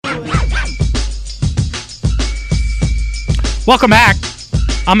Welcome back.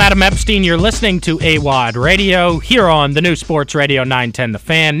 I'm Adam Epstein. You're listening to AWadd Radio here on the new Sports Radio 910 The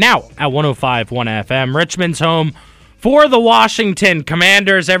Fan, now at 105.1 FM, Richmond's home for the Washington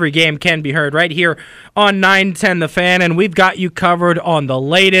Commanders. Every game can be heard right here on 910 The Fan, and we've got you covered on the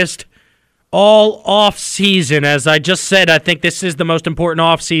latest all off-season. As I just said, I think this is the most important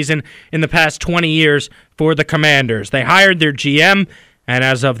off-season in the past 20 years for the Commanders. They hired their GM, and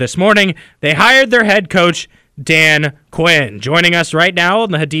as of this morning, they hired their head coach, Dan Quinn. Joining us right now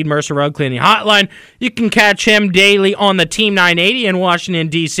on the Hadid Mercer Rug Cleaning Hotline. You can catch him daily on the Team 980 in Washington,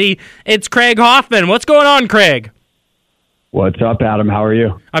 D.C. It's Craig Hoffman. What's going on, Craig? What's up, Adam? How are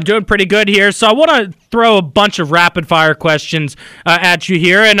you? I'm doing pretty good here. So I want to throw a bunch of rapid-fire questions at you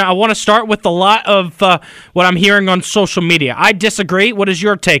here, and I want to start with a lot of what I'm hearing on social media. I disagree. What is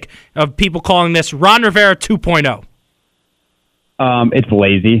your take of people calling this Ron Rivera 2.0? It's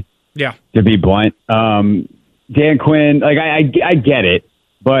lazy. Yeah. To be blunt. Dan Quinn, like I get it,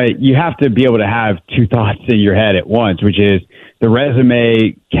 but you have to be able to have two thoughts in your head at once, which is the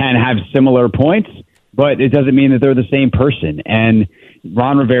resume can have similar points, but it doesn't mean that they're the same person. And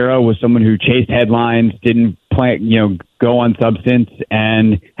Ron Rivera was someone who chased headlines, didn't go on substance,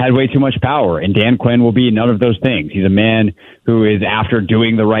 and had way too much power. And Dan Quinn will be none of those things. He's a man who is after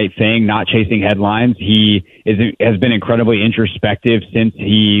doing the right thing, not chasing headlines. He has been incredibly introspective since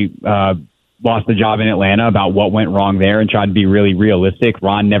he lost the job in Atlanta about what went wrong there and tried to be really realistic.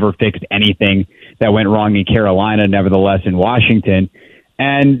 Ron never fixed anything that went wrong in Carolina, nevertheless in Washington.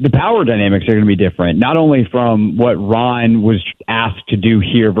 And the power dynamics are going to be different, not only from what Ron was asked to do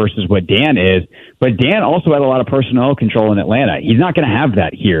here versus what Dan is, but Dan also had a lot of personnel control in Atlanta. He's not going to have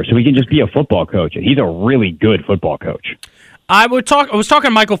that here, so he can just be a football coach, and he's a really good football coach. I was talking to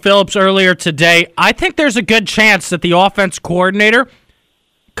Michael Phillips earlier today. I think there's a good chance that the offense coordinator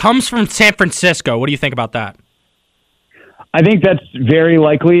comes from San Francisco. What do you think about that? I think that's very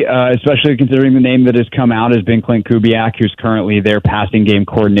likely, especially considering the name that has come out has been Clint Kubiak, who's currently their passing game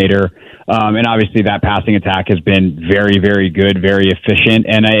coordinator. And obviously that passing attack has been very, very good, very efficient,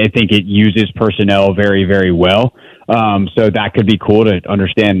 and I think it uses personnel very, very well. So that could be cool to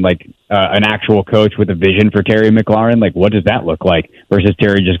understand, like an actual coach with a vision for Terry McLaurin. Like, what does that look like versus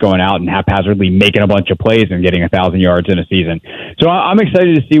Terry just going out and haphazardly making a bunch of plays and getting 1,000 yards in a season? So I'm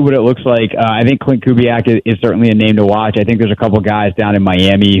excited to see what it looks like. I think Clint Kubiak is certainly a name to watch. I think there's a couple guys down in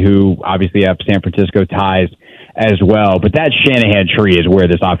Miami who obviously have San Francisco ties as well. But that Shanahan tree is where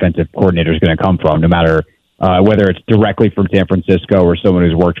this offensive coordinator is going to come from, no matter whether it's directly from San Francisco or someone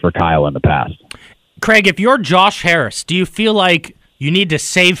who's worked for Kyle in the past. Craig, if you're Josh Harris, do you feel like you need to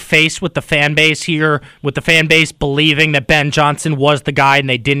save face with the fan base here, with the fan base believing that Ben Johnson was the guy and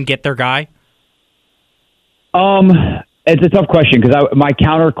they didn't get their guy? It's a tough question because my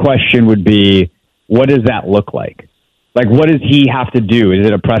counter question would be, what does that look like? Like, what does he have to do? Is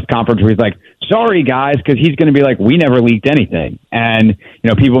it a press conference where he's like, sorry, guys, because he's going to be like, we never leaked anything. And,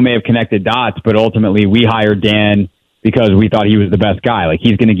 people may have connected dots, but ultimately we hired Dan because we thought he was the best guy. Like,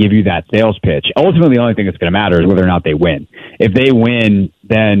 he's going to give you that sales pitch. Ultimately, the only thing that's going to matter is whether or not they win. If they win,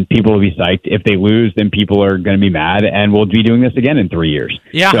 then people will be psyched. If they lose, then people are going to be mad, and we'll be doing this again in 3 years.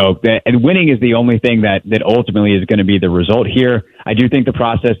 Yeah. So, and winning is the only thing that ultimately is going to be the result here. I do think the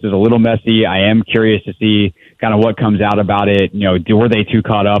process is a little messy. I am curious to see kind of what comes out about it. Were they too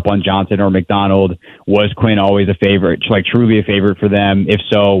caught up on Johnson or McDonald? Was Quinn always a favorite, like truly a favorite for them? If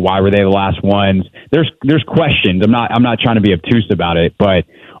so, why were they the last ones? There's questions. I'm not trying to be obtuse about it, but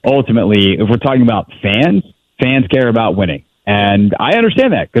ultimately, if we're talking about fans care about winning. And I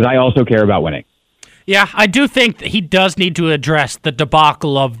understand that because I also care about winning. Yeah, I do think that he does need to address the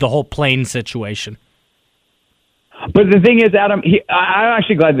debacle of the whole plane situation. But the thing is, Adam, I'm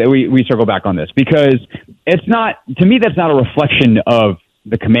actually glad that we circle back on this because it's not, to me, that's not a reflection of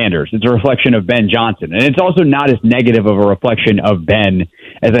the Commanders. It's a reflection of Ben Johnson. And it's also not as negative of a reflection of Ben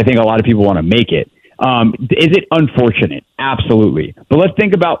as I think a lot of people want to make it. Is it unfortunate? Absolutely. But let's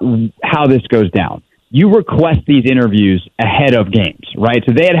think about how this goes down. You request these interviews ahead of games, right?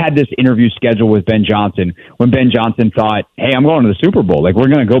 So they had this interview scheduled with Ben Johnson when Ben Johnson thought, hey, I'm going to the Super Bowl. Like, we're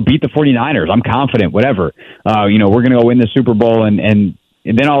going to go beat the 49ers. I'm confident, whatever. We're going to go win the Super Bowl. And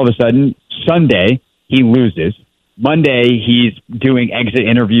then all of a sudden, Sunday, he loses. Monday, he's doing exit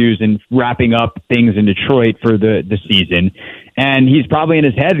interviews and wrapping up things in Detroit for the season. And he's probably in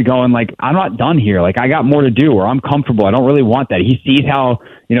his head going like, I'm not done here. Like, I got more to do, or I'm comfortable. I don't really want that. He sees how,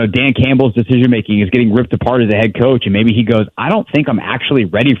 Dan Campbell's decision-making is getting ripped apart as a head coach. And maybe he goes, I don't think I'm actually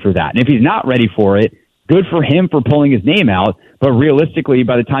ready for that. And if he's not ready for it, good for him for pulling his name out. But realistically,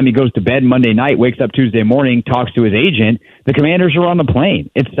 by the time he goes to bed Monday night, wakes up Tuesday morning, talks to his agent, the Commanders are on the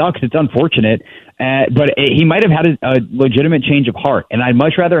plane. It sucks. It's unfortunate. But he might have had a legitimate change of heart. And I'd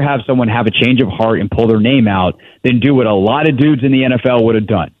much rather have someone have a change of heart and pull their name out than do what a lot of dudes in the NFL would have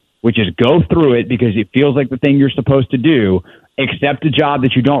done, which is go through it because it feels like the thing you're supposed to do, accept a job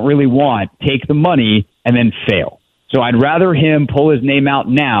that you don't really want, take the money, and then fail. So I'd rather him pull his name out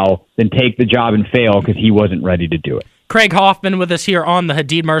now than take the job and fail because he wasn't ready to do it. Craig Hoffman with us here on the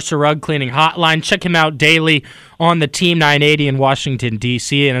Hadid Mercer Rug Cleaning Hotline. Check him out daily on the Team 980 in Washington,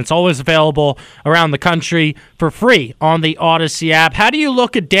 D.C., and it's always available around the country for free on the Odyssey app. How do you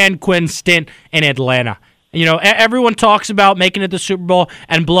look at Dan Quinn's stint in Atlanta? You know, everyone talks about making it to the Super Bowl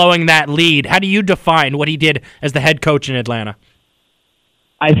and blowing that lead. How do you define what he did as the head coach in Atlanta?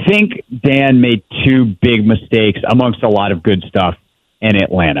 I think Dan made two big mistakes amongst a lot of good stuff in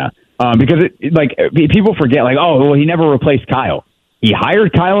Atlanta. Because people forget, oh, well, he never replaced Kyle. He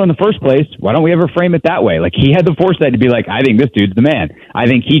hired Kyle in the first place. Why don't we ever frame it that way? He had the foresight to be I think this dude's the man. I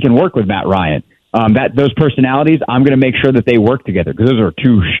think he can work with Matt Ryan. Those personalities, I'm going to make sure that they work together because those are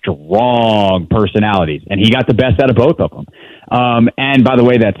two strong personalities, and he got the best out of both of them. And by the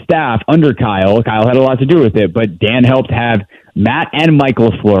way, that staff under Kyle had a lot to do with it, but Dan helped have Matt and Mike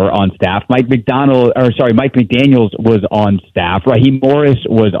LaFleur on staff. Mike McDaniels was on staff. Raheem Morris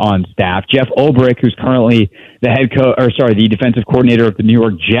was on staff. Jeff Ulbrich, who's currently the defensive coordinator of the New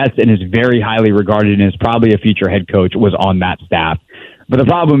York Jets and is very highly regarded and is probably a future head coach, was on that staff. But the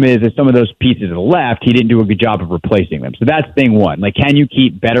problem is some of those pieces left, he didn't do a good job of replacing them. So that's thing one. Can you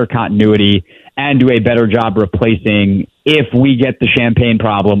keep better continuity and do a better job replacing if we get the champagne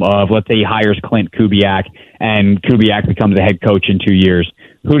problem of, let's say he hires Clint Kubiak and Kubiak becomes a head coach in 2 years?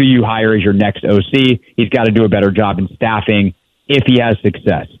 Who do you hire as your next OC? He's got to do a better job in staffing if he has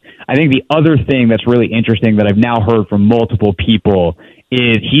success. I think the other thing that's really interesting that I've now heard from multiple people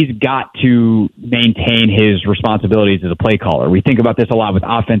is he's got to maintain his responsibilities as a play caller. We think about this a lot with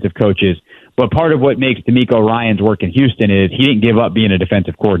offensive coaches, but part of what makes DeMeco Ryans work in Houston is he didn't give up being a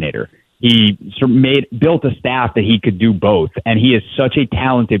defensive coordinator. He built a staff that he could do both, and he is such a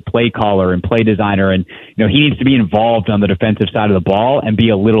talented play caller and play designer, and he needs to be involved on the defensive side of the ball and be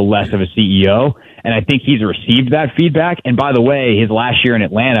a little less of a CEO, and I think he's received that feedback. And by the way, his last year in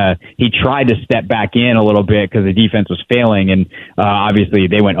Atlanta, he tried to step back in a little bit because the defense was failing, and obviously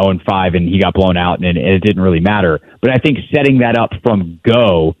they went 0-5 and he got blown out, and it didn't really matter. But I think setting that up from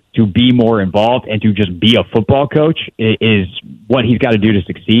go to be more involved and to just be a football coach is what he's got to do to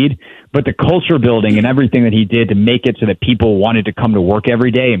succeed. But the culture building and everything that he did to make it so that people wanted to come to work every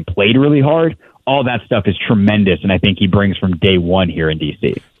day and played really hard, all that stuff is tremendous, and I think he brings from day one here in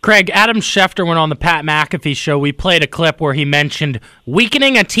D.C. Craig, Adam Schefter went on the Pat McAfee show. We played a clip where he mentioned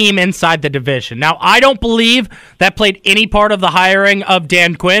weakening a team inside the division. Now, I don't believe that played any part of the hiring of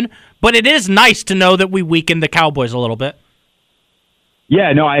Dan Quinn, but it is nice to know that we weakened the Cowboys a little bit.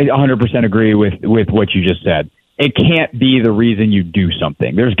 Yeah, no, I 100% agree with what you just said. It can't be the reason you do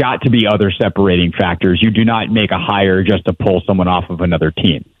something. There's got to be other separating factors. You do not make a hire just to pull someone off of another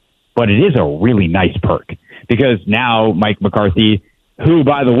team. But it is a really nice perk because now Mike McCarthy, who,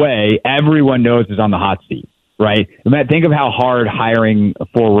 by the way, everyone knows is on the hot seat, right? Think of how hard hiring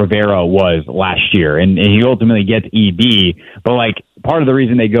for Rivera was last year, and he ultimately gets EB. But part of the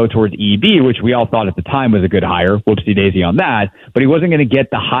reason they go towards EB, which we all thought at the time was a good hire, whoopsie daisy on that, but he wasn't going to get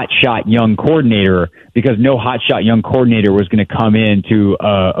the hotshot young coordinator because no hotshot young coordinator was going to come into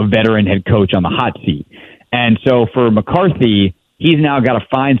a veteran head coach on the hot seat. And so for McCarthy, he's now got to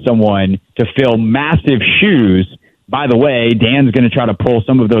find someone to fill massive shoes. By the way, Dan's going to try to pull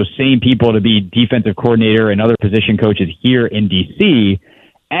some of those same people to be defensive coordinator and other position coaches here in D.C.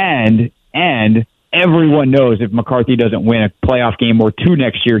 And everyone knows if McCarthy doesn't win a playoff game or two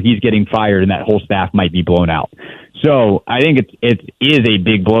next year, he's getting fired and that whole staff might be blown out. So I think it is a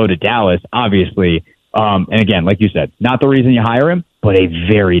big blow to Dallas, obviously. And again, like you said, not the reason you hire him, but a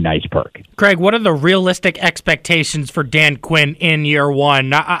very nice perk. Craig, what are the realistic expectations for Dan Quinn in year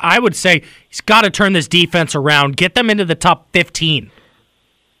one? I would say he's got to turn this defense around, get them into the top 15.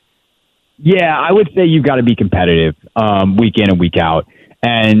 Yeah, I would say you've got to be competitive week in and week out.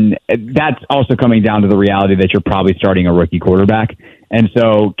 And that's also coming down to the reality that you're probably starting a rookie quarterback. And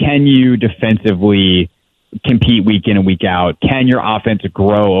so can you defensively compete week in and week out? Can your offense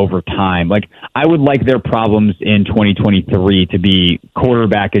grow over time? I would like their problems in 2023 to be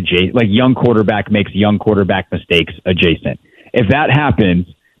quarterback adjacent, young quarterback makes young quarterback mistakes adjacent. If that happens,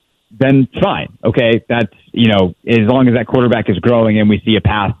 then fine. Okay. That's, as long as that quarterback is growing and we see a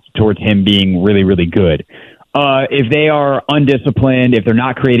path towards him being really, really good. if they are undisciplined, if they're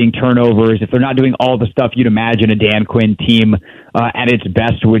not creating turnovers, if they're not doing all the stuff you'd imagine a Dan Quinn team at its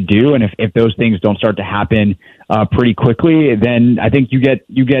best would do, and if those things don't start to happen pretty quickly, then I think you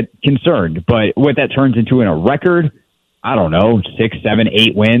get concerned. But what that turns into in a record, I don't know, 6, 7,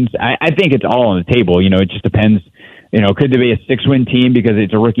 8 wins. I think it's all on the table. It just depends. Could there be a 6-win team because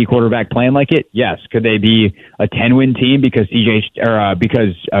it's a rookie quarterback playing like it? Yes. Could they be a 10-win team because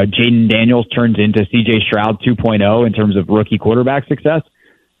Jaden Daniels turns into CJ Stroud 2.0 in terms of rookie quarterback success?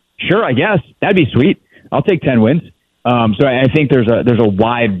 Sure, I guess that'd be sweet. I'll take 10 wins. So I think there's a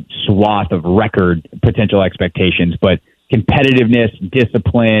wide swath of record potential expectations, but competitiveness,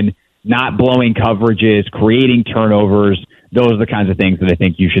 discipline, not blowing coverages, creating turnovers. Those are the kinds of things that I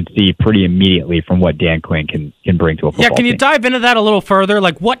think you should see pretty immediately from what Dan Quinn can bring to a football team. Yeah, can you dive into that a little further?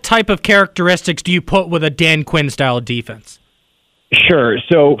 Like, what type of characteristics do you put with a Dan Quinn-style defense? Sure.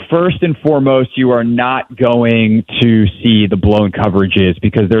 So first and foremost, you are not going to see the blown coverages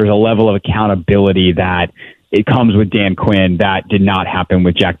because there's a level of accountability that it comes with Dan Quinn that did not happen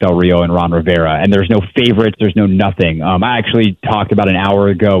with Jack Del Rio and Ron Rivera. And there's no favorites. There's no nothing. I actually talked about an hour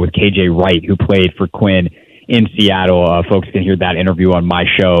ago with KJ Wright, who played for Quinn in Seattle. Folks can hear that interview on my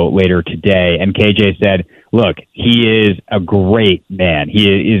show later today. And KJ said, look, he is a great man. He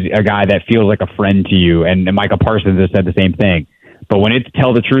is a guy that feels like a friend to you. And Micah Parsons has said the same thing. But when it's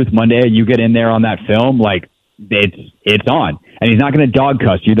Tell the Truth Monday, you get in there on that film, like it's on. And he's not going to dog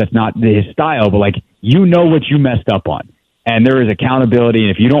cuss you. That's not his style. But like, you know what you messed up on. And there is accountability.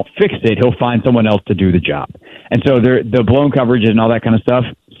 And if you don't fix it, he'll find someone else to do the job. And so the blown coverages and all that kind of stuff,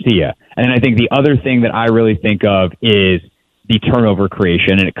 see ya. And then I think the other thing that I really think of is the turnover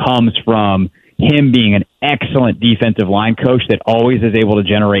creation. And it comes from him being an excellent defensive line coach that always is able to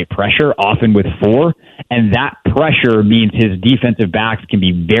generate pressure, often with 4. And that pressure means his defensive backs can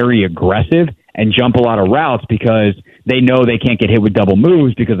be very aggressive and jump a lot of routes because they know they can't get hit with double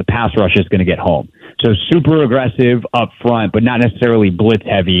moves because the pass rush is going to get home. So super aggressive up front, but not necessarily blitz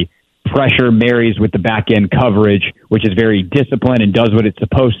heavy. Pressure marries with the back end coverage, which is very disciplined and does what it's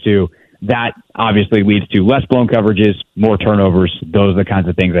supposed to. That obviously leads to less blown coverages, more turnovers. Those are the kinds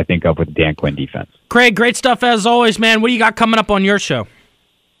of things I think of with the Dan Quinn defense. Craig, great stuff as always, man. What do you got coming up on your show?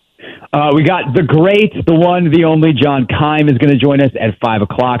 We got the great, the one, the only John Keim is going to join us at 5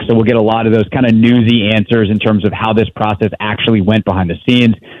 o'clock. So we'll get a lot of those kind of newsy answers in terms of how this process actually went behind the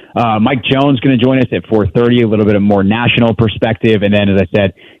scenes. Mike Jones going to join us at 4:30, a little bit of more national perspective. And then, as I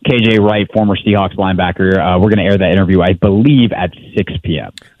said, KJ Wright, former Seahawks linebacker. We're going to air that interview, I believe, at 6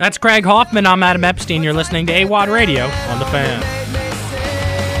 p.m. That's Craig Hoffman. I'm Adam Epstein. You're listening to AWadd Radio on The Fan.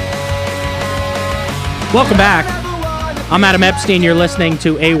 Welcome back. I'm Adam Epstein. You're listening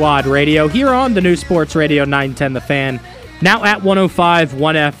to AWadd Radio here on the new Sports Radio 910 The Fan, now at 105.1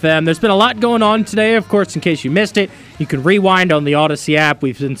 FM. There's been a lot going on today. Of course, in case you missed it, you can rewind on the Odyssey app.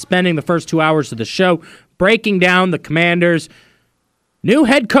 We've been spending the first 2 hours of the show breaking down the Commanders' new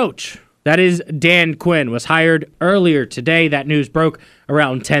head coach. That is Dan Quinn, was hired earlier today. That news broke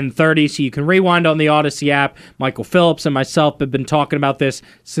around 10:30, so you can rewind on the Odyssey app. Michael Phillips and myself have been talking about this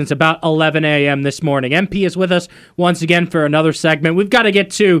since about 11 a.m. this morning. MP is with us once again for another segment. We've got to get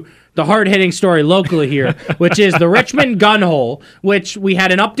to the hard-hitting story locally here, which is the Richmond gun hole, which we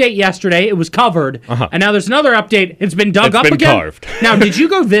had an update yesterday. It was covered, and now there's another update. It's been dug up again. It's been carved. Now, did you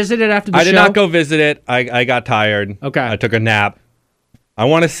go visit it after the show? I did not go visit it. I got tired. Okay. I took a nap. I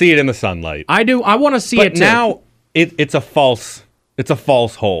want to see it in the sunlight. I do. I want to see it too. But now it's a false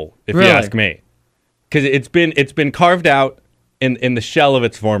hole, if you ask me, because it's been carved out in the shell of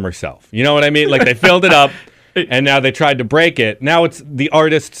its former self. You know what I mean? Like they filled it up, and now they tried to break it. Now it's the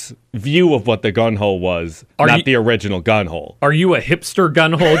artist's view of what the gun hole was, not the original gun hole. Are you a hipster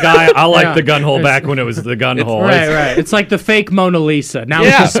gun hole guy? I like the gun hole back when it was the gun hole. Right. It's like the fake Mona Lisa. Now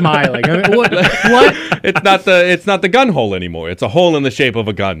it's just smiling. I mean, what? It's not the gun hole anymore. It's a hole in the shape of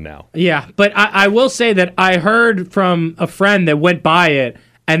a gun now. Yeah, but I will say that I heard from a friend that went by it,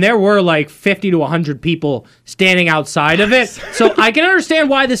 and there were like 50 to 100 people standing outside of it. So I can understand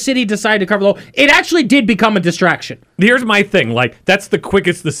why the city decided to cover the hole. It actually did become a distraction. Here's my thing. Like, that's the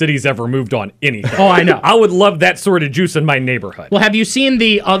quickest the city's ever moved on anything. Oh, I know. I would love that sort of juice in my neighborhood. Well, have you seen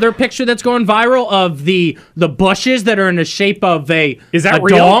the other picture that's going viral of the bushes that are in the shape of a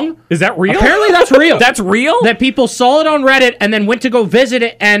real? dong? Is that real? Apparently that's real. That's real? That people saw it on Reddit and then went to go visit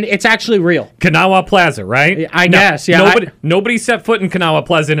it, and it's actually real. Kanawha Plaza, right? I guess, yeah. Nobody set foot in Kanawha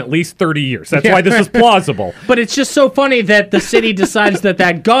Plaza in at least 30 years. That's why this is plausible. But it's just so funny that the city decides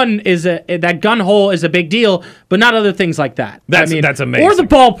that gun hole is a big deal, but not other other things like that. That's amazing. Or the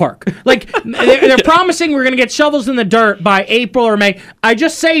ballpark. Like, they're promising we're going to get shovels in the dirt by April or May. I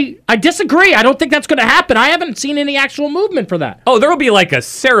just say I disagree. I don't think that's going to happen. I haven't seen any actual movement for that. Oh, there will be like a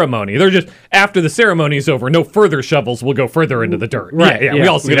ceremony. They're just, after the ceremony is over, no further shovels will go further into the dirt. Right. Yeah. We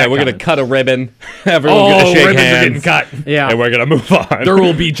all see that. We're going to cut a ribbon. Everyone's going to shake ribbons hands. are getting cut. Yeah. And we're going to move on. There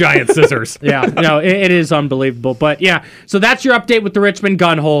will be giant scissors. Yeah, no, it is unbelievable. But yeah, so that's your update with the Richmond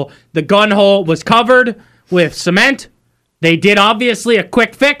gun hole. The gun hole was covered with cement. They did obviously a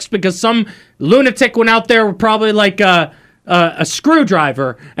quick fix because some lunatic went out there with probably like a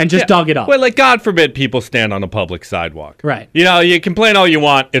screwdriver and just dug it up. Well, like, God forbid people stand on a public sidewalk. Right. You know, you complain all you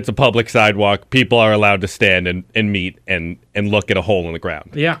want. It's a public sidewalk. People are allowed to stand and meet and look at a hole in the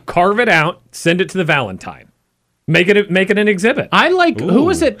ground. Yeah. Carve it out. Send it to the Valentine. Make it an exhibit. I like, who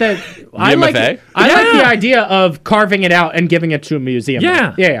was it that, I like the idea of carving it out and giving it to a museum.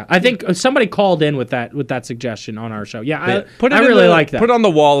 Yeah. I think somebody called in with that suggestion on our show. Yeah, I really like that. Put it on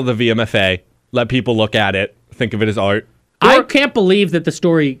the wall of the VMFA. Let people look at it. Think of it as art. I can't believe that the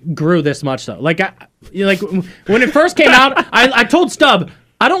story grew this much, though. Like when it first came out, I told Stub,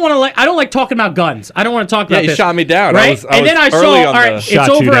 I don't like talking about guns. I don't want to talk about this. Yeah, he shot me down. Right? And then I saw, all right,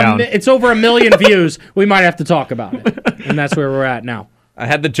 it's over a million views. We might have to talk about it. And that's where we're at now. I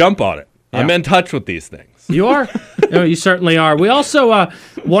had to jump on it. Yeah. I'm in touch with these things. You are? No, you certainly are. We also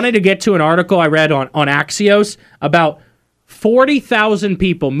wanted to get to an article I read on Axios about 40,000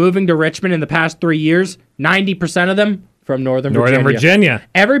 people moving to Richmond in the past 3 years, 90% of them from Northern Virginia.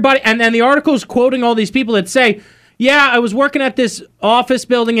 Everybody, and then the article is quoting all these people that say, yeah, I was working at this office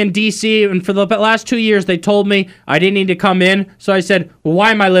building in D.C., and for the last 2 years, they told me I didn't need to come in. So I said, well, why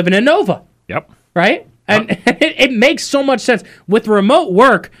am I living in Nova? Yep. Right? And it makes so much sense. With remote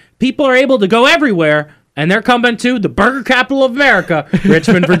work, people are able to go everywhere, and they're coming to the burger capital of America,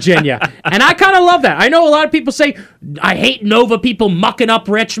 Richmond, Virginia. And I kind of love that. I know a lot of people say, I hate Nova people mucking up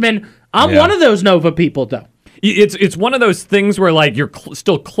Richmond. I'm one of those Nova people, though. It's one of those things where like you're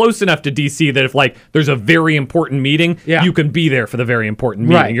still close enough to DC that if like there's a very important meeting, you can be there for the very important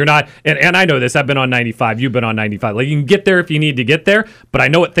meeting. Right. You're not, and I know this. I've been on 95. You've been on 95. Like you can get there if you need to get there, but I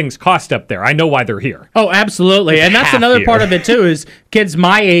know what things cost up there. I know why they're here. Oh, absolutely, and that's another part of it too. Is kids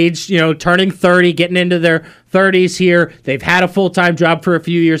my age, turning 30, getting into their 30s here. They've had a full-time job for a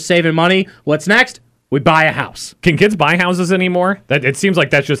few years, saving money. What's next? We buy a house. Can kids buy houses anymore? That it seems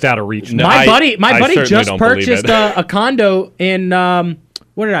like that's just out of reach. No, my buddy just purchased a condo in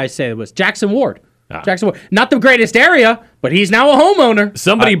what did I say it was? Jackson Ward. Jackson Ward. Not the greatest area, but he's now a homeowner.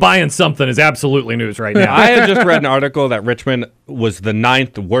 Somebody buying something is absolutely news right now. I had just read an article that Richmond was the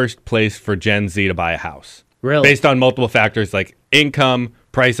 9th worst place for Gen Z to buy a house. Really? Based on multiple factors like income,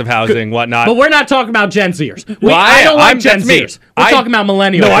 price of housing, whatnot. But we're not talking about Gen Zers. I don't like Gen Zers. We're talking about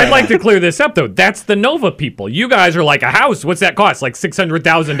millennials. No, I'd like to clear this up, though. That's the Nova people. You guys are like, a house, what's that cost? Like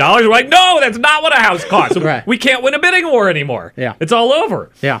 $600,000? We're like, no, that's not what a house costs. Right. We can't win a bidding war anymore. Yeah. It's all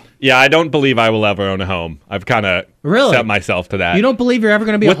over. Yeah. Yeah, I don't believe I will ever own a home. I've kind of set myself to that. You don't believe you're ever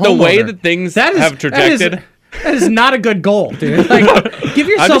going to be a homeowner? With the way that things have trajected. That is not a good goal, dude. Like, give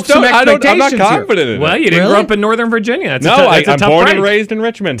yourself some expectations. I'm not confident in it. Well, you didn't grow up in Northern Virginia. That's I'm born and raised in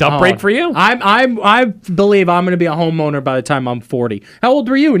Richmond. Tough break for you. I believe I'm going to be a homeowner by the time I'm 40. How old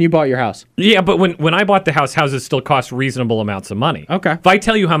were you when you bought your house? Yeah, but when I bought the house, houses still cost reasonable amounts of money. Okay. If I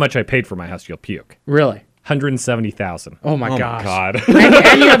tell you how much I paid for my house, you'll puke. Really? $170,000. Oh my gosh. God.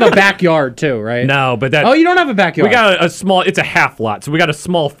 and you have a backyard too, right? No, but that. Oh, you don't have a backyard. We got a small. It's a half lot, so we got a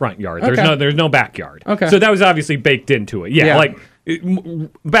small front yard. There's no backyard. Okay. So that was obviously baked into it. Yeah. Like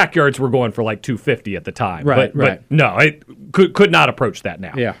backyards were going for like $250 at the time. Right. But no, it could not approach that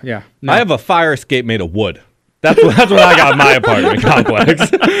now. Yeah. No. I have a fire escape made of wood. That's what I got in my apartment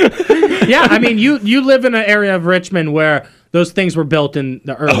complex. Yeah, I mean, you live in an area of Richmond where those things were built in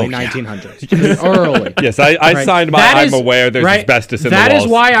the early 1900s. Early. Yes, I signed my I'm aware there's asbestos in the walls. That is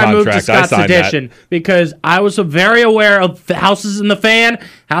why I moved to contract. Scott's Addition, because I was very aware of the houses in the Fan,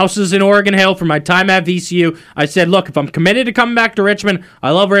 houses in Oregon Hill from my time at VCU. I said, look, if I'm committed to coming back to Richmond,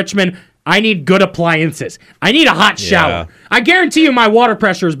 I love Richmond, I need good appliances. I need a hot shower. I guarantee you my water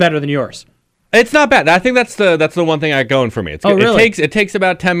pressure is better than yours. It's not bad. I think that's the one thing I got going for me. Really? It takes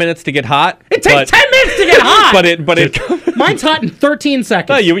about 10 minutes to get hot. It takes 10 minutes to get hot. But mine's hot in 13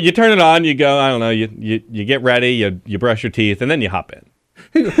 seconds. No, you turn it on. You go. I don't know. You get ready. You brush your teeth, and then you hop in.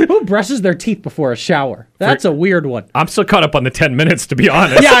 Who brushes their teeth before a shower? That's a weird one. I'm still caught up on the 10 minutes, to be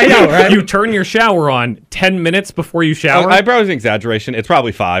honest. Yeah, I know, right? You turn your shower on 10 minutes before you shower? I probably an exaggeration. It's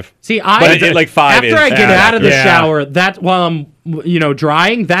probably 5. See, but like 5 after I get out of the shower, that's while I'm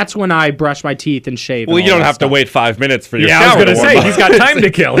drying, that's when I brush my teeth and shave. Well, you don't have to wait 5 minutes for your shower. I was going to to say, he's got time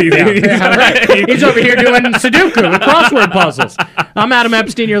to kill. He's over here doing Sudoku with crossword puzzles. I'm Adam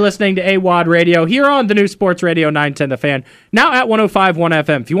Epstein. You're listening to AWadd Radio here on the new Sports Radio 910 The Fan, now at 105.1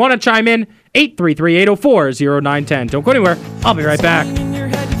 FM. If you want to chime in, 833-804-0910. Don't go anywhere. I'll be right back.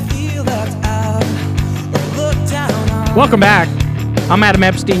 Welcome back. I'm Adam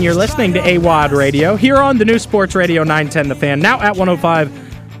Epstein. You're listening to AWadd Radio here on the new Sports Radio 910 The Fan, now at 105.1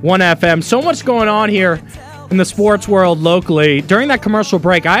 FM. So much going on here in the sports world locally. During that commercial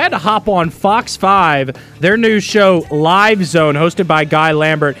break, I had to hop on Fox 5, their new show, Live Zone, hosted by Guy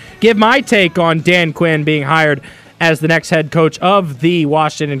Lambert, give my take on Dan Quinn being hired as the next head coach of the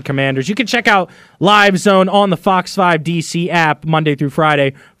Washington Commanders. You can check out Live Zone on the Fox 5 DC app Monday through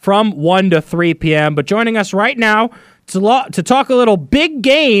Friday from 1 to 3 p.m. But joining us right now to talk a little big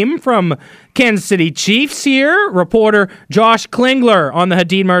game from Kansas City Chiefs here, reporter Josh Klingler on the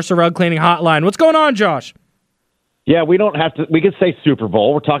Hadid Mercer Rug Cleaning Hotline. What's going on, Josh? Yeah, we don't have to. We could say Super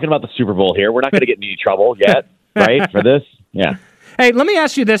Bowl. We're talking about the Super Bowl here. We're not going to get in any trouble yet, right, for this? Yeah. Hey, let me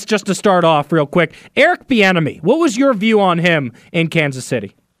ask you this just to start off real quick. Eric Bieniemy, what was your view on him in Kansas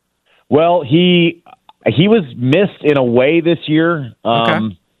City? Well, he was missed in a way this year.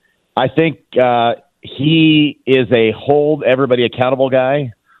 Okay. I think he is a hold everybody accountable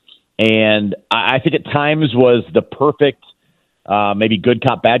guy, and I think at times was the perfect maybe good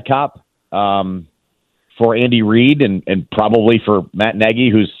cop, bad cop for Andy Reid and probably for Matt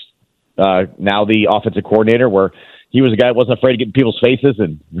Nagy, who's now the offensive coordinator, where he was a guy that wasn't afraid to get in people's faces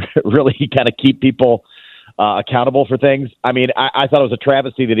and really kind of keep people accountable for things. I mean, I thought it was a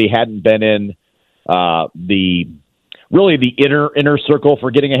travesty that he hadn't been in the inner circle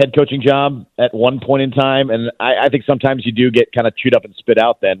for getting a head coaching job at one point in time. And I think sometimes you do get kind of chewed up and spit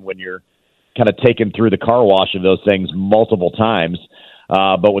out then when you're kind of taken through the car wash of those things multiple times.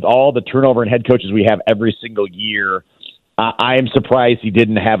 But with all the turnover in head coaches we have every single year, I am surprised he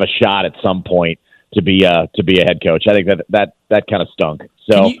didn't have a shot at some point to be a head coach. I think that kind of stunk.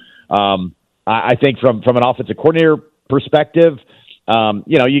 So I think from an offensive coordinator perspective,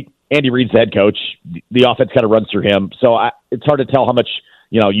 Andy Reid's the head coach. The offense kind of runs through him. So it's hard to tell how much,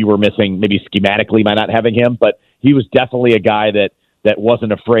 you were missing maybe schematically by not having him, but he was definitely a guy that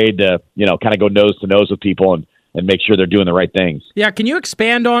wasn't afraid to, kind of go nose to nose with people and make sure they're doing the right things. Yeah, can you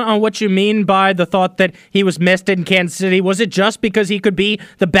expand on what you mean by the thought that he was missed in Kansas City? Was it just because he could be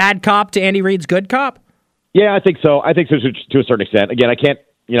the bad cop to Andy Reid's good cop? Yeah, I think so. I think so to a certain extent. Again, I can't,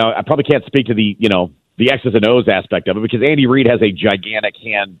 I probably can't speak to the X's and O's aspect of it because Andy Reid has a gigantic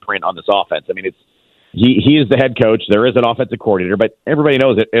handprint on this offense. I mean, he is the head coach. There is an offensive coordinator, but everybody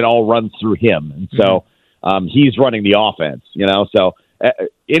knows it all runs through him. And so he's running the offense, so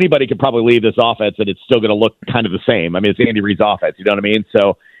anybody could probably leave this offense and it's still going to look kind of the same. I mean, it's Andy Reid's offense, you know what I mean?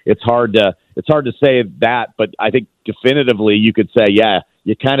 So it's hard to say that, but I think definitively you could say, yeah,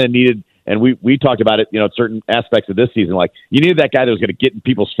 you kind of needed, and we talked about it, certain aspects of this season, like you needed that guy that was going to get in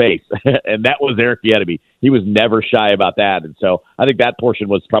people's face, and that was Eric Bieniemy. He was never shy about that, and so I think that portion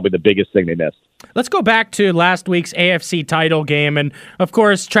was probably the biggest thing they missed. Let's go back to last week's AFC title game, and of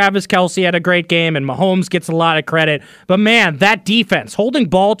course, Travis Kelce had a great game, and Mahomes gets a lot of credit, but man, that defense, holding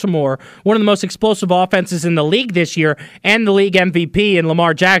Baltimore, one of the most explosive offenses in the league this year, and the league MVP in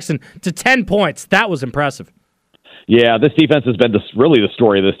Lamar Jackson, to 10 points, that was impressive. Yeah, this defense has been really the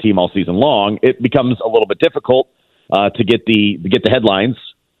story of this team all season long. It becomes a little bit difficult to get the headlines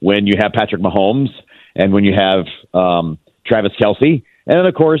when you have Patrick Mahomes and when you have Travis Kelce. And then,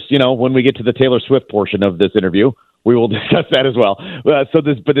 of course, when we get to the Taylor Swift portion of this interview, we will discuss that as well.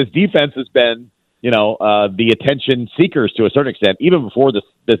 But this defense has been, the attention seekers to a certain extent, even before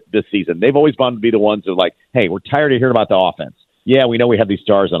this season. They've always wanted to be the ones that are like, hey, we're tired of hearing about the offense. Yeah, we know we have these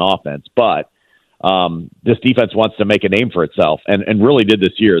stars on offense, but this defense wants to make a name for itself and really did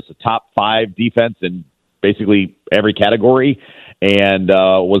this year. It's a top 5 defense in basically every category and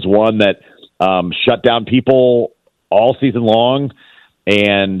was one that shut down people all season long.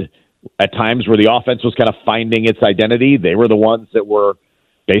 And at times where the offense was kind of finding its identity, they were the ones that were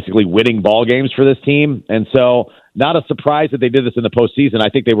basically winning ball games for this team. And so not a surprise that they did this in the postseason. I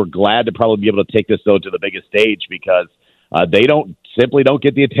think they were glad to probably be able to take this, though, to the biggest stage because they don't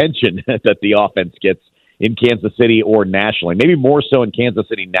get the attention that the offense gets in Kansas City or nationally. Maybe more so in Kansas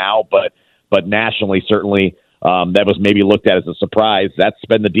City now, but nationally, certainly that was maybe looked at as a surprise. That's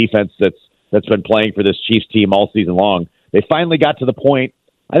been the defense that's been playing for this Chiefs team all season long. They finally got to the point,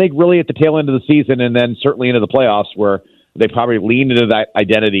 I think really at the tail end of the season and then certainly into the playoffs where they probably leaned into that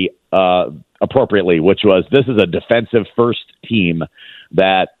identity appropriately, which was this is a defensive first team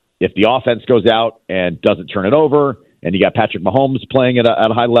that if the offense goes out and doesn't turn it over and you got Patrick Mahomes playing at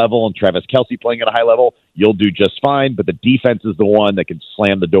a high level and Travis Kelce playing at a high level, you'll do just fine. But the defense is the one that can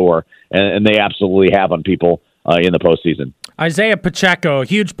slam the door, and they absolutely have on people in the postseason. Isaiah Pacheco, a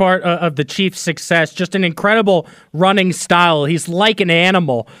huge part of the Chiefs' success, just an incredible running style. He's like an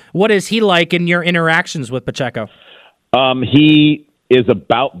animal. What is he like in your interactions with Pacheco? He is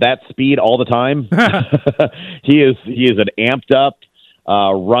about that speed all the time. He is an amped up,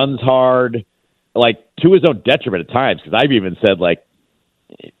 runs hard, like to his own detriment at times. Because I've even said like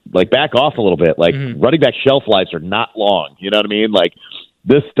back off a little bit. Like running back shelf lives are not long. You know what I mean? Like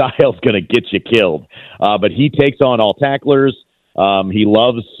this style's going to get you killed. But he takes on all tacklers. He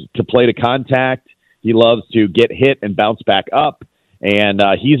loves to play to contact. He loves to get hit and bounce back up. And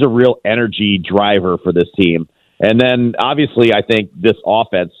he's a real energy driver for this team. And then, obviously, I think this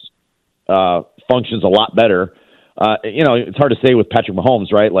offense functions a lot better. It's hard to say with Patrick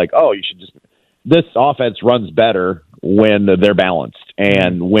Mahomes, right? Like, oh, you should just – this offense runs better when they're balanced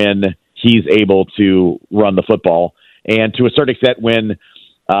and when he's able to run the football. And to a certain extent, when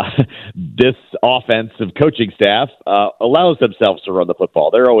this offensive coaching staff allows themselves to run the football,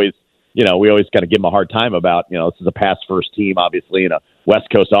 they're always – we always kind of give them a hard time about, this is a pass-first team, obviously, in a West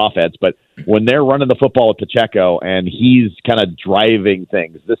Coast offense. But when they're running the football with Pacheco and he's kind of driving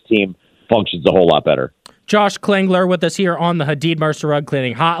things, this team functions a whole lot better. Josh Klingler with us here on the Hadid Mercer Rug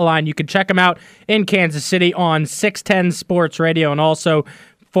Cleaning Hotline. You can check him out in Kansas City on 610 Sports Radio and also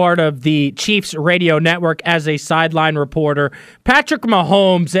part of the Chiefs radio network as a sideline reporter. Patrick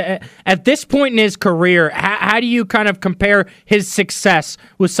Mahomes, at this point in his career, how do you kind of compare his success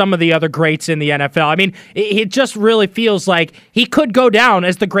with some of the other greats in the NFL? I mean, it just really feels like he could go down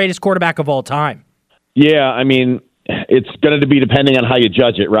as the greatest quarterback of all time. Yeah, I mean, it's going to be depending on how you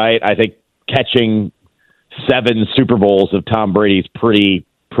judge it, right? I think catching 7 Super Bowls of Tom Brady's pretty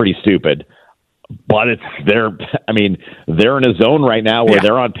stupid. But they're in a zone right now where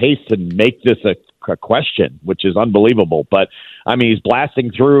they're on pace to make this a question, which is unbelievable. But I mean, he's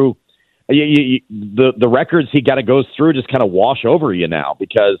blasting through the records he got to go through just kind of wash over you now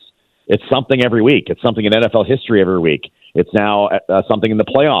because it's something every week. It's something in NFL history every week. It's now something in the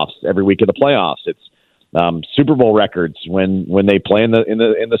playoffs every week of the playoffs. It's Super Bowl records when they play in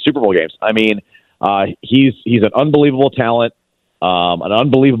the Super Bowl games. I mean, he's an unbelievable talent, an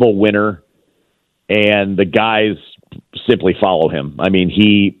unbelievable winner. And the guys simply follow him. I mean,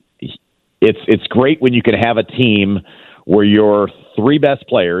 it's great when you can have a team where your 3 best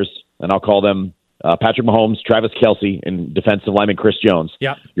players, and I'll call them Patrick Mahomes, Travis Kelce, and defensive lineman Chris Jones.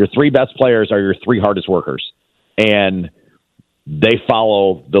 Yeah. Your 3 best players are your 3 hardest workers, and they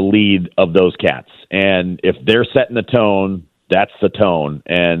follow the lead of those cats. And if they're setting the tone, that's the tone.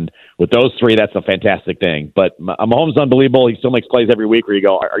 And with those 3, that's a fantastic thing. But Mahomes is unbelievable. He still makes plays every week where you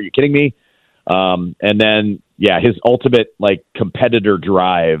go, are you kidding me? And then, his ultimate competitor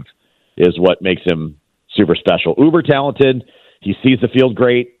drive is what makes him super special. Uber talented. He sees the field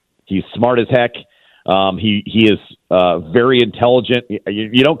great. He's smart as heck. He is very intelligent.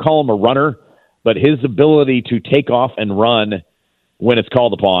 You don't call him a runner, but his ability to take off and run when it's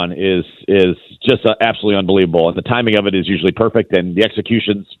called upon is just absolutely unbelievable. And the timing of it is usually perfect, and the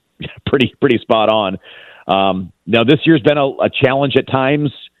execution's pretty spot on. Now, this year's been a challenge at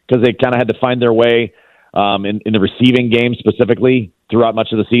times, because they kind of had to find their way in the receiving game specifically throughout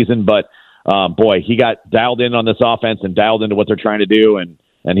much of the season. But, boy, he got dialed in on this offense and dialed into what they're trying to do, and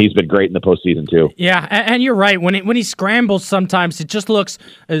he's been great in the postseason too. Yeah, and you're right. When he scrambles sometimes, it just looks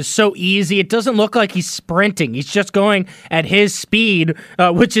so easy. It doesn't look like he's sprinting. He's just going at his speed,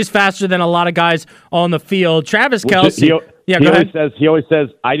 which is faster than a lot of guys on the field. Travis Kelce. He always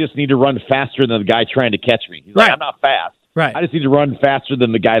says, I just need to run faster than the guy trying to catch me. He's like, I'm not fast. Right. I just need to run faster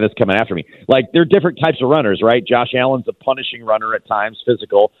than the guy that's coming after me. Like, they're different types of runners, right? Josh Allen's a punishing runner at times,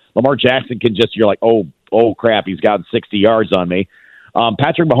 physical. Lamar Jackson can you're like, oh crap, he's got 60 yards on me.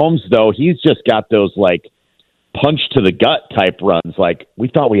 Patrick Mahomes, though, he's just got those, punch to the gut type runs. Like, we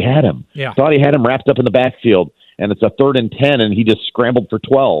thought we had him. Yeah. Thought he had him wrapped up in the backfield, and it's a 3rd and 10, and he just scrambled for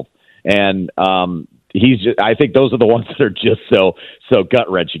 12. And I think those are the ones that are just so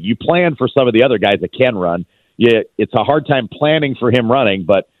gut-wrenching. You plan for some of the other guys that can run. Yeah, it's a hard time planning for him running,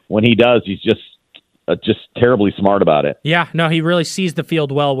 but when he does, he's just terribly smart about it. Yeah, no, he really sees the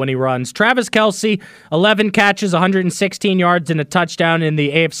field well when he runs. Travis Kelce, 11 catches, 116 yards, and a touchdown in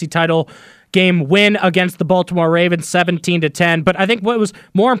the AFC title game win against the Baltimore Ravens, 17-10. But I think what was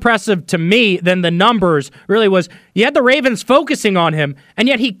more impressive to me than the numbers really was you had the Ravens focusing on him, and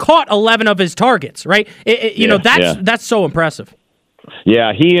yet he caught 11 of his targets, right? That's so impressive.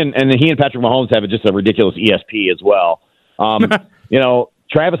 Yeah, he and Patrick Mahomes have just a ridiculous ESP as well.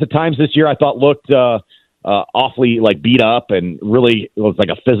 Travis at times this year I thought looked awfully beat up, and really it was like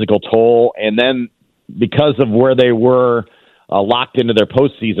a physical toll. And then because of where they were locked into their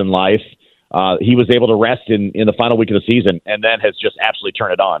postseason life, he was able to rest in the final week of the season, and then has just absolutely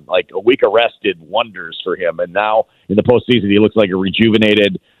turned it on. Like, a week of rest did wonders for him, and now in the postseason he looks like a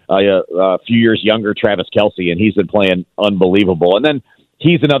rejuvenated, a few years younger Travis Kelce, and he's been playing unbelievable. And then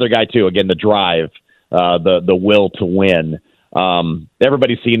he's another guy too. Again, the drive, the will to win.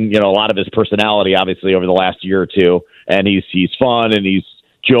 Everybody's seen a lot of his personality, obviously, over the last year or two, and he's fun and he's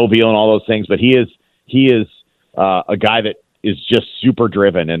jovial and all those things. But he is a guy that is just super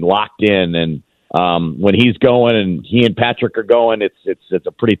driven and locked in. And when he's going and he and Patrick are going, it's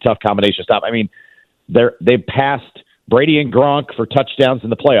a pretty tough combination stop. I mean, they've passed Brady and Gronk for touchdowns in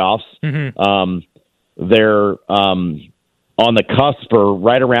the playoffs. Mm-hmm. They're on the cusp or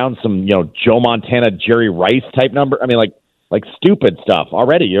right around some Joe Montana, Jerry Rice type number. I mean, like stupid stuff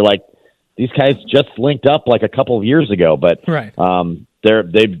already. You're like, these guys just linked up like a couple of years ago, but right.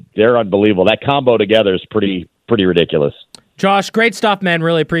 They're unbelievable. That combo together is pretty ridiculous. Josh, great stuff, man.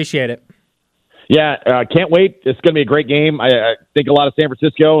 Really appreciate it. Yeah, can't wait. It's going to be a great game. I think a lot of San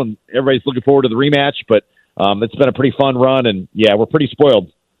Francisco, and everybody's looking forward to the rematch, but it's been a pretty fun run, and yeah, we're pretty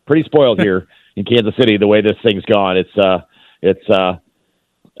spoiled here in Kansas City, the way this thing's gone. It's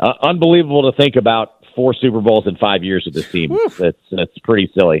unbelievable to think about 4 Super Bowls in 5 years with this team. It's pretty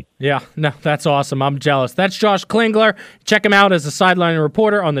silly. Yeah, no, that's awesome. I'm jealous. That's Josh Klingler. Check him out as a sideline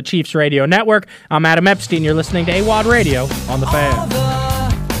reporter on the Chiefs Radio Network. I'm Adam Epstein. You're listening to AWadd Radio on the Fan.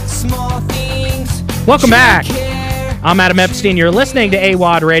 Welcome back. I'm Adam Epstein. You're listening to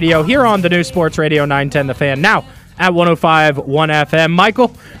AWadd Radio here on the new Sports Radio 910 The Fan. Now at 105.1 FM.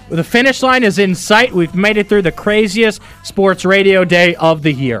 Michael, the finish line is in sight. We've made it through the craziest sports radio day of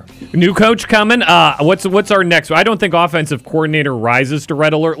the year. New coach coming. What's our next? I don't think offensive coordinator rises to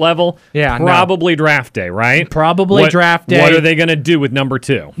red alert level. Yeah, probably draft day, right? Probably draft day. What are they going to do with number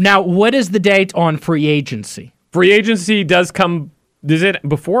 2? Now, what is the date on free agency? Free agency does come. Is it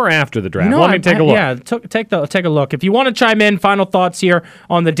before or after the draft? Let me take a look. Yeah, take a look. If you want to chime in, final thoughts here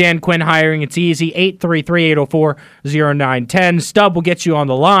on the Dan Quinn hiring, it's easy. 833-804-0910. Stub will get you on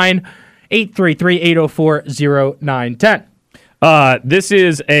the line. 833-804-0910. This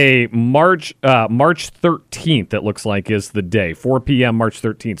is a March 13th, it looks like, is the day. 4 p.m. March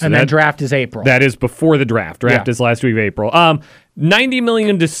 13th. So and then draft is April. That is before the draft. Draft is last week of April. $90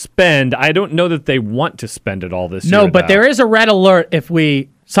 million to spend. I don't know that they want to spend it all this year. No, but there is a red alert if we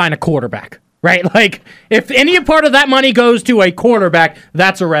sign a quarterback, right? Like, if any part of that money goes to a quarterback,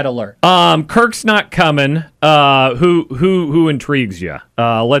 that's a red alert. Kirk's not coming. Who intrigues you?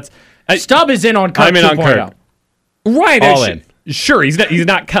 Stub is in on Kirk. I'm in on Kirk. Right. All in. Sure, he's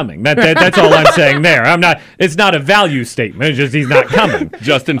not coming. That's all I'm saying there. It's not a value statement. It's just he's not coming.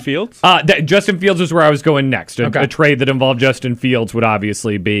 Justin Fields? Justin Fields is where I was going next. A trade that involved Justin Fields would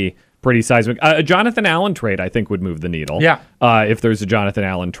obviously be pretty seismic. A Jonathan Allen trade, I think, would move the needle. Yeah. If there's a Jonathan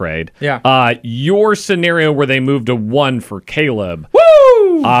Allen trade. Yeah. Your scenario where they moved to 1 for Caleb.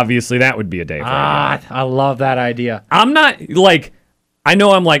 Woo! Obviously, that would be a day for him. I love that idea. I'm not I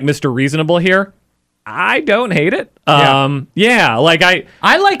know I'm like Mr. Reasonable here. I don't hate it. I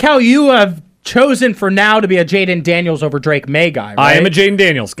like how you have chosen for now to be a Jaden Daniels over Drake May guy, right? I am a Jaden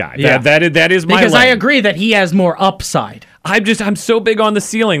Daniels guy. Yeah. That is my because lane. I agree that he has more upside. I'm so big on the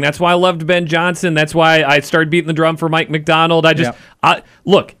ceiling. That's why I loved Ben Johnson. That's why I started beating the drum for Mike McDonald.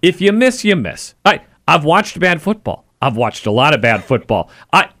 Look, if you miss, you miss. I've watched bad football. I've watched a lot of bad football.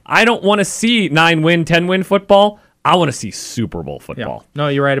 I don't want to see 9-win, 10-win football. I want to see Super Bowl football. Yeah. No,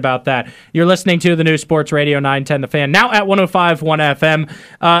 you're right about that. You're listening to the new Sports Radio 910 The Fan, now at 105.1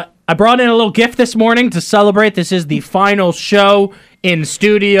 FM. I brought in a little gift this morning to celebrate. This is the final show in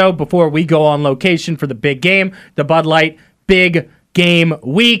studio before we go on location for the big game, the Bud Light Big Game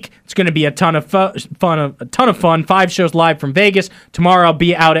Week. It's going to be a ton of fun. 5 shows live from Vegas. Tomorrow I'll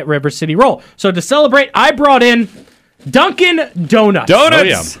be out at River City Roll. So to celebrate, I brought in Dunkin' Donuts.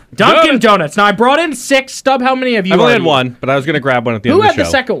 Dunkin' Donuts. Now, I brought in 6. Stub, how many have you? I've only had 1, but I was going to grab one at the end of the show. Who had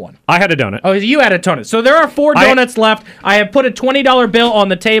the second one? I had a donut. Oh, you had a donut. So there are 4 donuts left. I have put a $20 bill on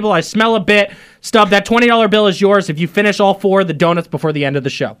the table. I smell a bit. Stub, that $20 bill is yours if you finish all 4 of the donuts before the end of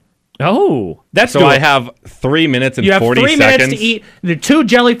the show. Oh, that's so good. I have 3 minutes and 40 seconds. You have 3 minutes to eat the 2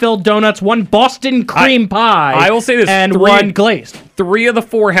 jelly-filled donuts, 1 Boston cream pie. I will say this. And 1 glazed. 3 of the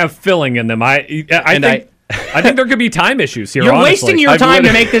 4 have filling in them. I think I think there could be time issues here. You're honestly. wasting your time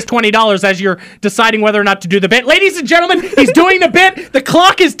to make this $20 as you're deciding whether or not to do the bit. Ladies and gentlemen, he's doing the bit. The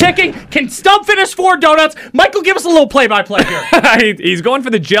clock is ticking. Can Stub finish 4 donuts? Michael, give us a little play-by-play here. He's going for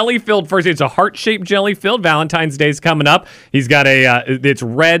the jelly-filled first. It's a heart-shaped jelly-filled. Valentine's Day's coming up. He's got it's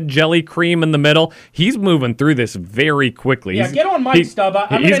red jelly cream in the middle. He's moving through this very quickly. Yeah, get on Mike, Stub. I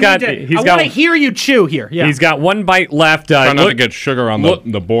want to hear you chew here. Yeah. He's got 1 bite left. Try not to get sugar on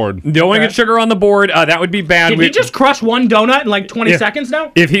the board. Don't want to get sugar on the board. That would be bad. Did he just crush 1 donut in like 20 seconds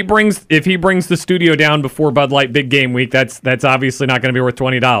now? If he brings the studio down before Bud Light Big Game Week, that's obviously not going to be worth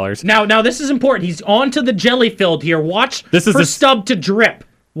 $20. Now this is important. He's on to the jelly filled here. Watch for Stub to drip.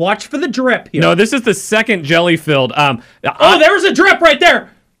 Watch for the drip here. No, this is the second jelly filled. There was a drip right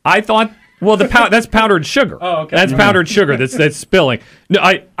there. I thought. Well, that's powdered sugar. Oh, okay. That's powdered sugar that's spilling. No,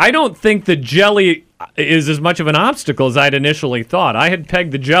 I don't think the jelly is as much of an obstacle as I'd initially thought. I had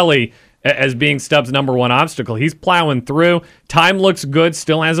pegged the jelly as being Stubbs' number 1 obstacle. He's plowing through. Time looks good.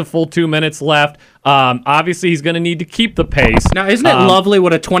 Still has a full 2 minutes left. Obviously, he's going to need to keep the pace. Now, isn't it lovely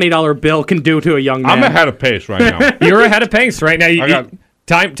what a $20 bill can do to a young man? I'm ahead of pace right now. You're ahead of pace right now.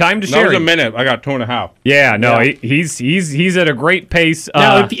 Time to share. That was a minute. I got 2.5. Yeah, no, he's at a great pace.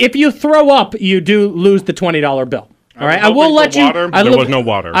 Now, if you throw up, you do lose the $20 bill. All right, I will let you. There was no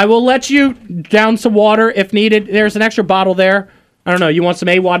water. I will let you down some water if needed. There's an extra bottle there. I don't know. You want some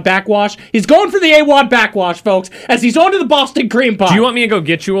AWadd backwash? He's going for the AWadd backwash, folks, as he's on to the Boston cream pie. Do you want me to go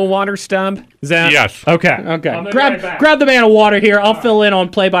get you a water, Stub? Is that yes? Okay. Grab the man a water here. I'll fill in on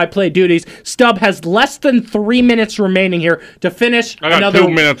play-by-play duties. Stub has less than 3 minutes remaining here to finish. I got 2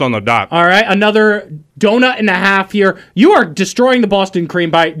 minutes on the dot. All right, another donut and a half here. You are destroying the Boston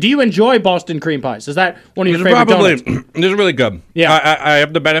cream pie. Do you enjoy Boston cream pies? Is that one of your favorite donuts? This is really good. Yeah. I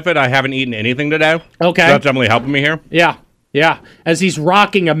have the benefit. I haven't eaten anything today. Okay. So that's definitely helping me here. Yeah, as he's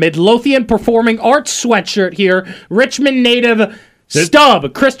rocking a Midlothian Performing Arts sweatshirt here. Richmond native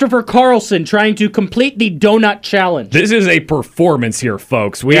Stub, Christopher Carlson, trying to complete the donut challenge. This is a performance here,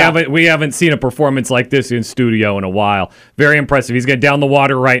 folks. We haven't seen a performance like this in studio in a while. Very impressive. He's getting down the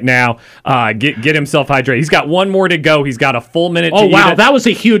water right now. Get himself hydrated. He's got 1 more to go. He's got a full minute to eat it. That was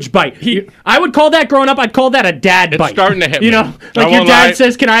a huge bite. I would call that growing up. I'd call that a dad bite. It's starting to hit me. You know, like your dad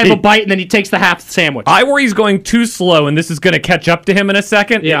says, "Can I have a bite?" and then he takes the half sandwich. I worry he's going too slow, and this is going to catch up to him in a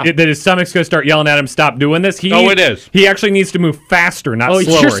second. Yeah, that his stomach's going to start yelling at him, "Stop doing this." It is. He actually needs to move faster, not slower.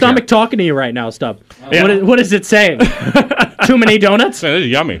 It's your stomach talking to you right now, Stub. Yeah. What is it saying? Too many donuts? This is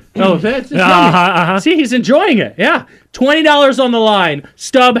yummy. Oh, that's yummy. See, he's enjoying it. Yeah. $20 on the line.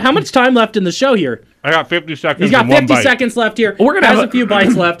 Stub, how much time left in the show here? I got 50 seconds. He's got 50 seconds left here. We're gonna have a few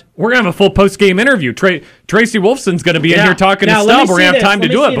bites left. We're going to have a full post-game interview. Tracy Wolfson's going to be in here talking to Stub. We're going to have time to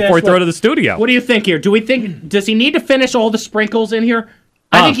do it before we throw to the studio. What do you think here? Does he need to finish all the sprinkles in here?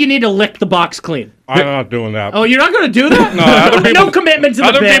 I think you need to lick the box clean. I'm not doing that. Oh, you're not going to do that? No, no commitment to the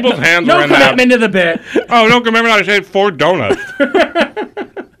bit. Other people's hands are in that. No commitment to the bit. Oh, no commitment. I said 4 donuts.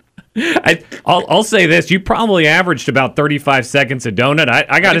 I'll say this: you probably averaged about 35 seconds a donut.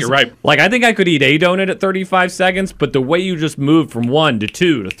 I got you're right. Like I think I could eat a donut at 35 seconds, but the way you just moved from 1 to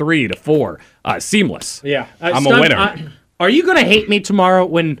 2 to 3 to 4, seamless. Yeah, I'm a winner. Are you going to hate me tomorrow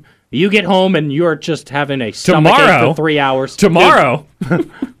when you get home and you're just having a stomach ache for 3 hours? Tomorrow.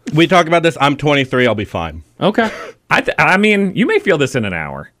 We talk about this. I'm 23. I'll be fine. Okay. I mean, you may feel this in an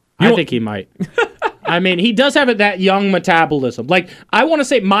hour. I think he might. I mean, he does have that young metabolism. Like, I want to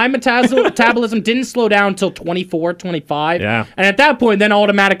say my metabolism didn't slow down until 24, 25. Yeah. And at that point, then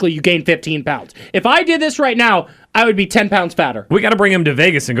automatically you gain 15 pounds. If I did this right now, I would be 10 pounds fatter. We got to bring him to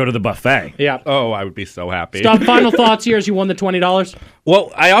Vegas and go to the buffet. Yeah. Oh, I would be so happy. Stop. Final thoughts here as you won the $20.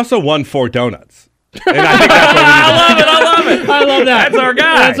 Well, I also won 4 donuts. And I think that's what I love it. I love that. That's our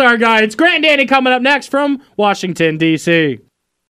guy. That's our guy. It's Grant and Danny coming up next from Washington, D.C.